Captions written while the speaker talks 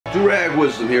Durag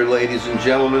Wisdom here, ladies and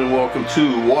gentlemen. Welcome to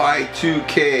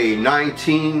Y2K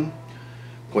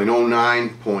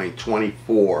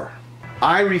 19.09.24.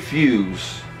 I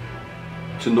refuse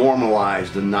to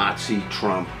normalize the Nazi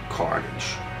Trump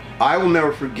carnage. I will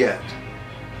never forget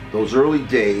those early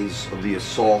days of the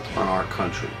assault on our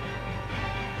country.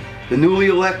 The newly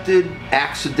elected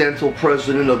accidental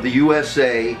president of the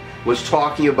USA was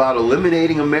talking about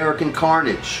eliminating American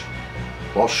carnage,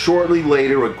 while shortly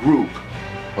later a group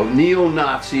of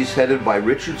neo-Nazis headed by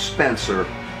Richard Spencer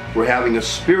were having a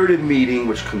spirited meeting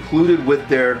which concluded with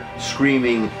their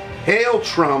screaming, "Hail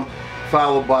Trump,"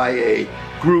 followed by a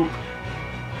group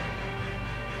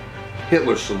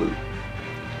Hitler salute.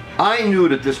 I knew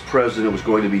that this president was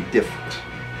going to be different.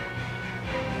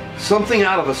 Something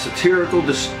out of a satirical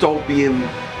dystopian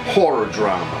horror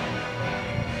drama.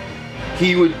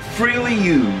 He would freely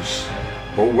use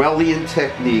Orwellian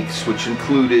techniques which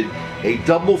included a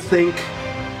doublethink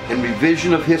and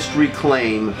revision of history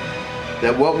claim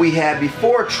that what we had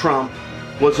before Trump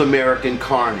was American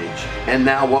carnage, and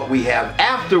now what we have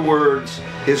afterwards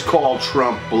is called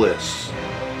Trump bliss.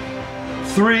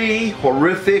 3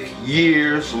 horrific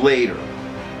years later,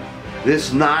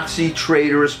 this Nazi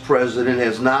traitorous president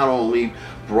has not only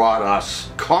brought us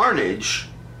carnage,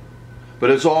 but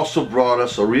has also brought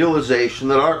us a realization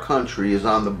that our country is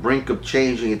on the brink of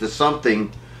changing into something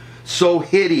so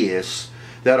hideous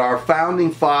that our founding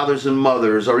fathers and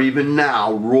mothers are even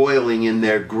now roiling in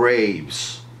their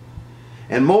graves.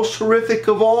 And most horrific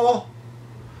of all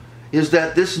is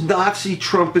that this Nazi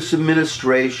Trumpist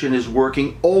administration is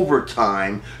working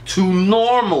overtime to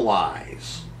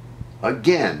normalize,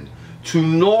 again, to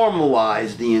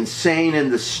normalize the insane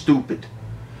and the stupid,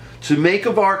 to make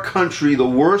of our country the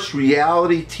worst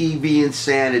reality TV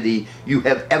insanity you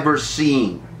have ever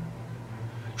seen.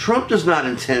 Trump does not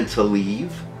intend to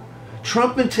leave.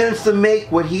 Trump intends to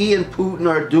make what he and Putin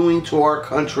are doing to our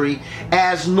country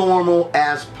as normal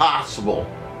as possible.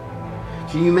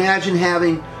 Can you imagine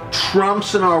having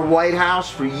Trumps in our White House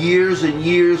for years and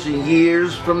years and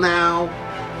years from now?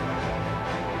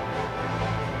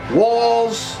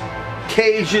 Walls,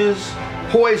 cages,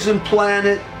 poison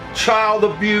planet, child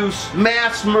abuse,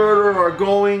 mass murder are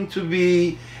going to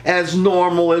be as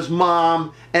normal as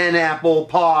mom and apple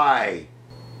pie.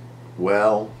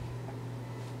 Well,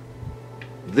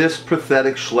 this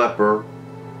pathetic schlepper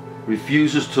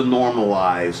refuses to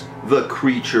normalize the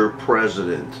creature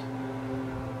president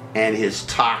and his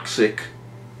toxic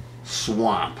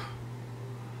swamp.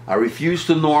 I refuse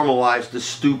to normalize the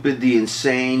stupid, the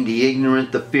insane, the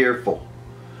ignorant, the fearful,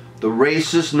 the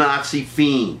racist Nazi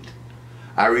fiend.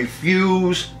 I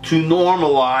refuse to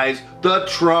normalize the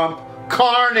Trump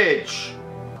carnage.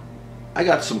 I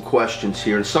got some questions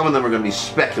here, and some of them are going to be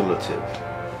speculative.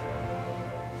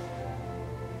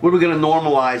 What are we going to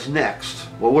normalize next?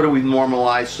 Well, what have we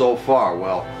normalized so far?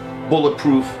 Well,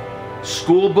 bulletproof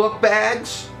school book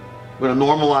bags. We're going to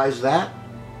normalize that.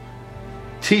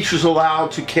 Teachers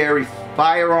allowed to carry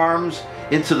firearms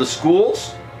into the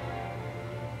schools.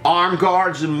 Armed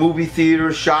guards in movie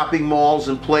theaters, shopping malls,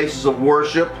 and places of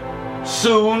worship.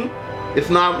 Soon,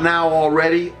 if not now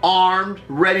already, armed,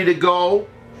 ready to go.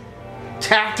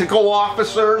 Tactical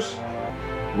officers,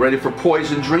 ready for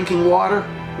poison drinking water.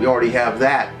 We already have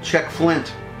that. Check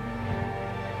Flint.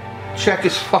 Check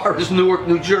as far as Newark,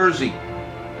 New Jersey.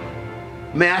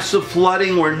 Massive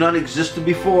flooding where none existed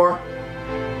before.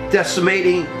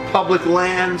 Decimating public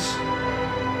lands.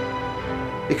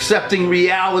 Accepting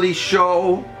reality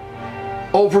show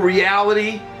over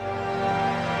reality.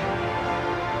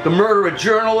 The murder of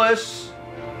journalists.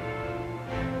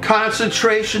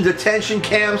 Concentration detention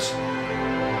camps.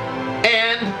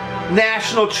 And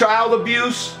national child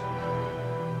abuse.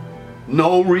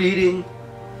 No reading.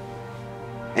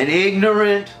 An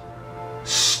ignorant,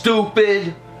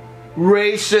 stupid,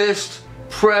 racist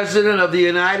president of the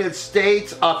United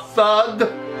States, a thug,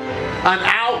 an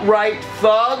outright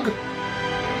thug.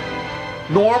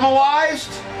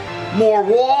 Normalized, more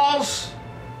walls,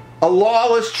 a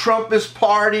lawless Trumpist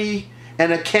party,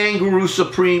 and a kangaroo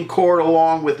Supreme Court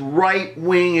along with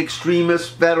right-wing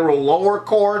extremist federal lower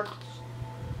courts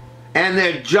and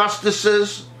their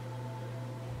justices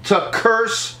to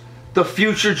curse the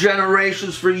future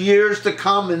generations for years to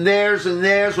come, and theirs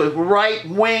with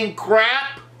right-wing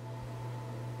crap,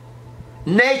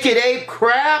 naked ape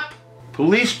crap,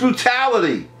 police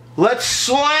brutality. Let's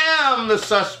slam the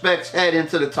suspect's head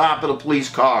into the top of the police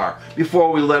car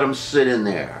before we let him sit in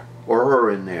there, or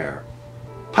her in there.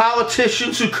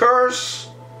 Politicians who curse,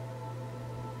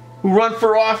 who run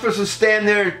for office and stand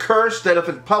there and curse that if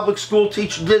a public school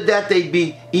teacher did that, they'd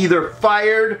be either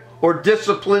fired or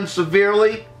disciplined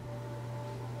severely.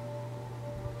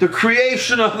 the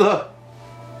creation of the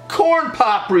corn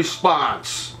pop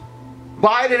response.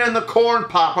 Biden and the corn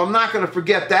pop. I'm not going to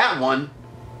forget that one.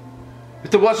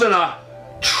 If there wasn't a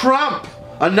Trump,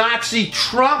 a Nazi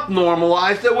Trump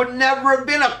normalized, there would never have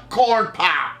been a corn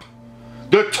pop.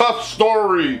 The tough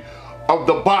story of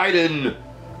the Biden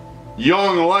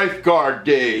young lifeguard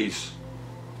days.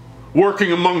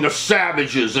 Working among the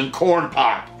savages in corn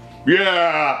pop.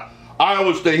 Yeah, I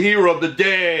was the hero of the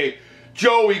day.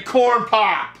 Joey Corn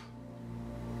Pop.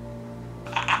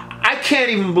 I can't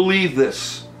even believe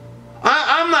this.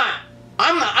 I'm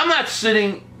not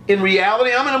sitting in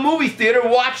reality. I'm in a movie theater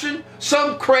watching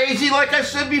some crazy, like I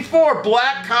said before,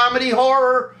 black comedy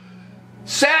horror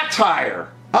satire.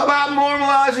 How about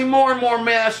normalizing more and more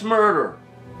mass murder?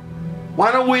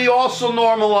 Why don't we also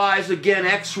normalize, again,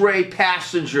 X-ray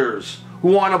passengers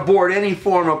who want to board any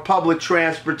form of public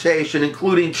transportation,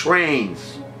 including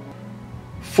trains?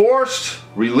 Forced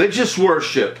religious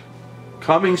worship,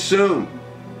 coming soon.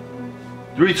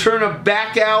 The return of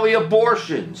back alley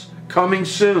abortions, coming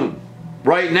soon.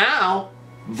 Right now,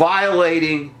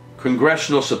 violating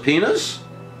congressional subpoenas,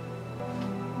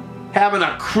 having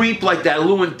a creep like that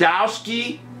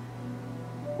Lewandowski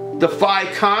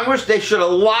defy Congress. They should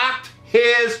have locked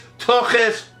his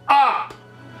tuchus up,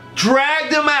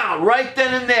 dragged him out right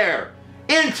then and there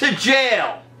into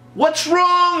jail. What's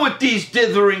wrong with these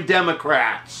dithering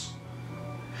Democrats?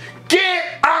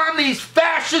 Get on these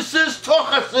fascist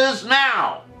tuchuses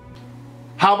now.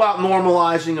 How about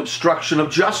normalizing obstruction of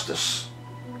justice?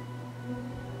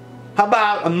 How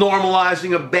about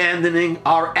normalizing abandoning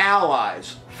our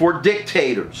allies for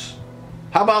dictators?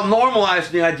 How about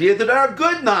normalizing the idea that there are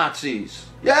good Nazis?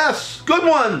 Yes, good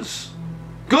ones.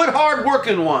 Good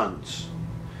hard-working ones.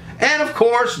 And of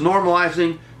course,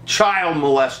 normalizing child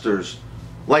molesters,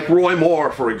 like Roy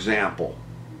Moore, for example.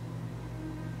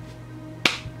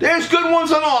 There's good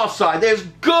ones on all sides. There's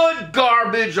good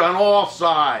garbage on all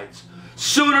sides.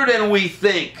 Sooner than we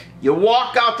think. You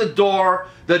walk out the door,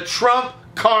 the Trump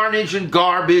carnage and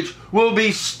garbage will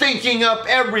be stinking up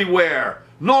everywhere.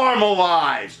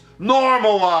 Normalized.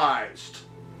 Normalized.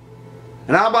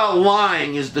 And how about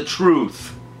lying is the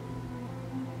truth?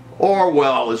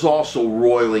 Orwell is also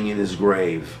roiling in his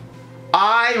grave.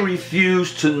 I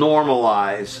refuse to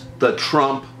normalize the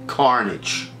Trump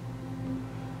carnage.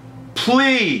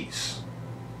 Please.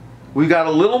 We got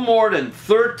a little more than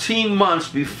 13 months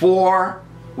before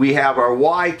we have our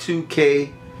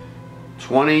Y2K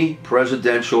 20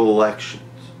 presidential elections.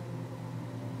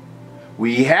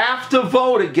 We have to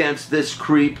vote against this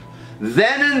creep.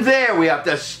 Then and there, we have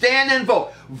to stand and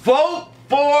vote. Vote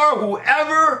for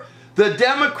whoever the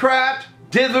Democrat,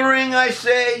 dithering, I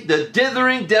say, the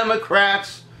dithering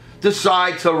Democrats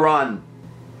decide to run.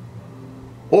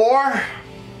 Or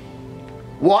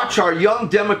watch our young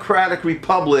democratic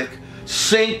republic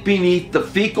sink beneath the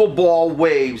fecal ball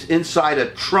waves inside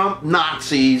a Trump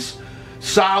Nazi's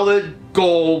solid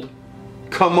gold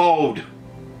commode.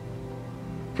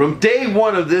 From day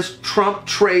one of this Trump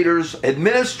traitor's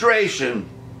administration,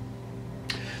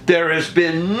 there has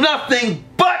been nothing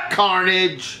but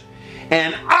carnage,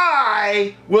 and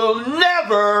I will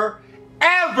never,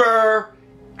 ever,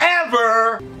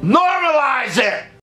 ever normalize it.